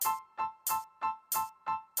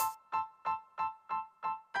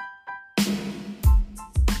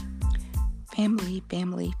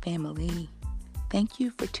Family. Thank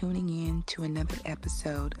you for tuning in to another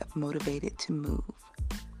episode of Motivated to Move.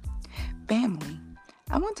 Family,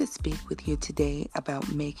 I want to speak with you today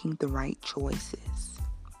about making the right choices.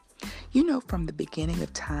 You know, from the beginning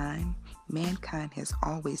of time, mankind has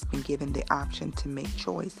always been given the option to make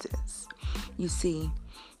choices. You see,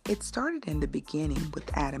 it started in the beginning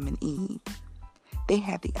with Adam and Eve. They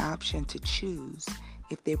had the option to choose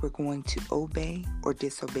if they were going to obey or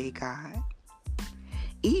disobey God.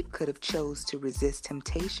 Eve could have chose to resist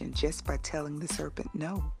temptation just by telling the serpent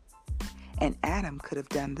no. And Adam could have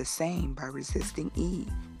done the same by resisting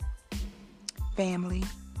Eve. Family,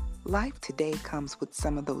 life today comes with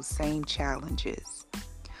some of those same challenges.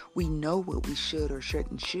 We know what we should or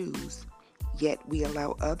shouldn't choose, yet we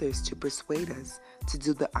allow others to persuade us to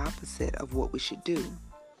do the opposite of what we should do.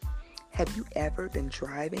 Have you ever been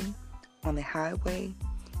driving on the highway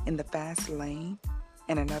in the fast lane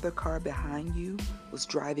and another car behind you was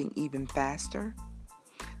driving even faster?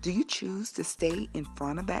 Do you choose to stay in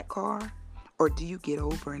front of that car, or do you get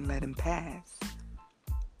over and let him pass?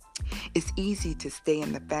 It's easy to stay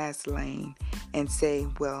in the fast lane and say,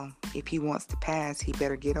 well, if he wants to pass, he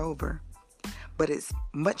better get over. But it's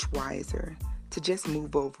much wiser to just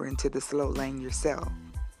move over into the slow lane yourself.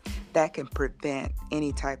 That can prevent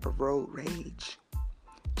any type of road rage.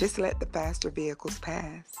 Just let the faster vehicles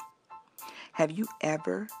pass. Have you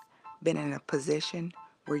ever been in a position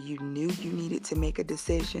where you knew you needed to make a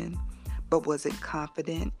decision, but wasn't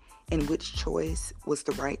confident in which choice was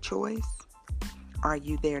the right choice? Are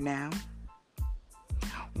you there now?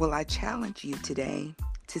 Well, I challenge you today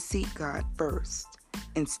to seek God first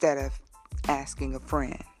instead of asking a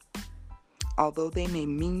friend. Although they may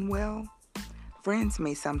mean well, friends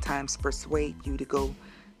may sometimes persuade you to go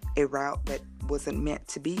a route that wasn't meant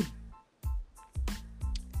to be.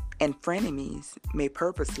 And frenemies may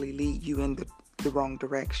purposely lead you in the wrong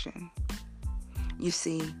direction. You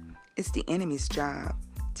see, it's the enemy's job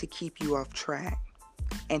to keep you off track,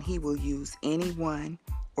 and he will use anyone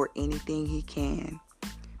or anything he can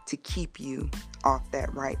to keep you off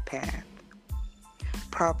that right path.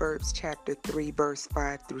 Proverbs chapter 3, verse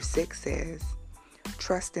 5 through 6 says,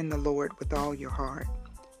 "Trust in the Lord with all your heart,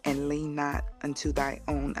 and lean not unto thy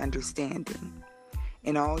own understanding.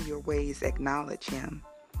 In all your ways acknowledge him,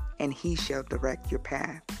 and he shall direct your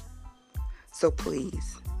path." So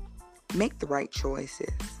please, make the right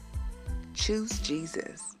choices. Choose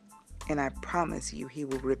Jesus, and I promise you he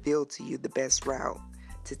will reveal to you the best route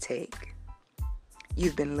to take.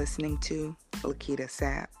 You've been listening to Lakita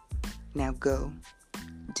Sapp. Now go,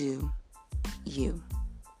 do you.